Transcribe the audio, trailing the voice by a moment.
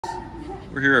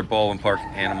We're here at Baldwin Park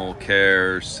Animal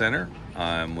Care Center.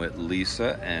 I'm with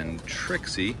Lisa and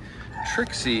Trixie.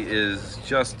 Trixie is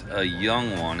just a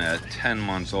young one at 10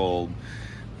 months old,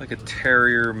 like a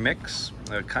Terrier mix,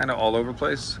 kind of all over the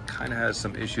place. Kind of has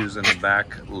some issues in the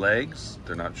back legs.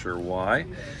 They're not sure why.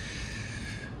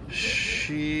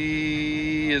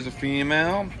 She is a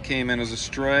female, came in as a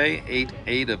stray,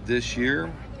 8/8 of this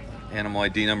year. Animal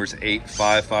ID number is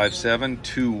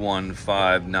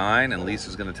A5572159, and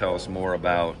Lisa's going to tell us more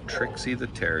about Trixie the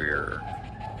Terrier.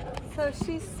 So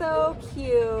she's so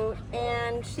cute,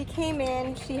 and she came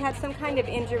in, she had some kind of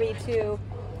injury to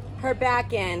her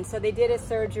back end, so they did a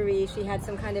surgery. She had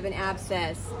some kind of an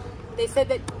abscess. They said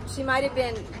that she might have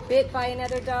been bit by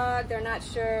another dog, they're not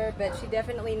sure, but she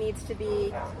definitely needs to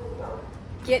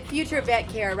get future vet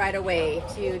care right away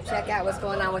to check out what's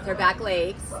going on with her back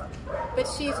legs. But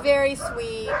she's very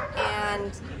sweet,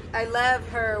 and I love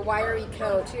her wiry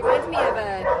coat. She reminds me of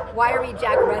a wiry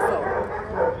Jack Russell,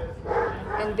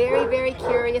 and very, very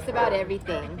curious about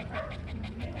everything.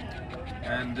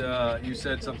 And you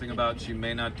said something about she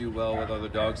may not do well with other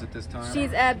dogs at this time?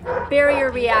 She's barrier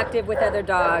reactive with other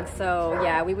dogs, so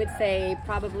yeah, we would say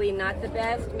probably not the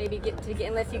best. Maybe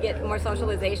unless you get more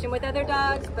socialization with other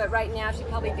dogs, but right now she'd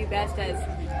probably do best as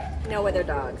no other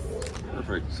dogs.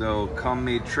 Perfect. So come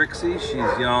meet Trixie.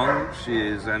 She's young, she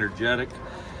is energetic,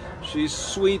 she's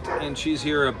sweet, and she's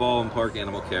here at Baldwin Park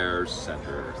Animal Care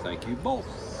Center. Thank you both.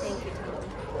 Thank you.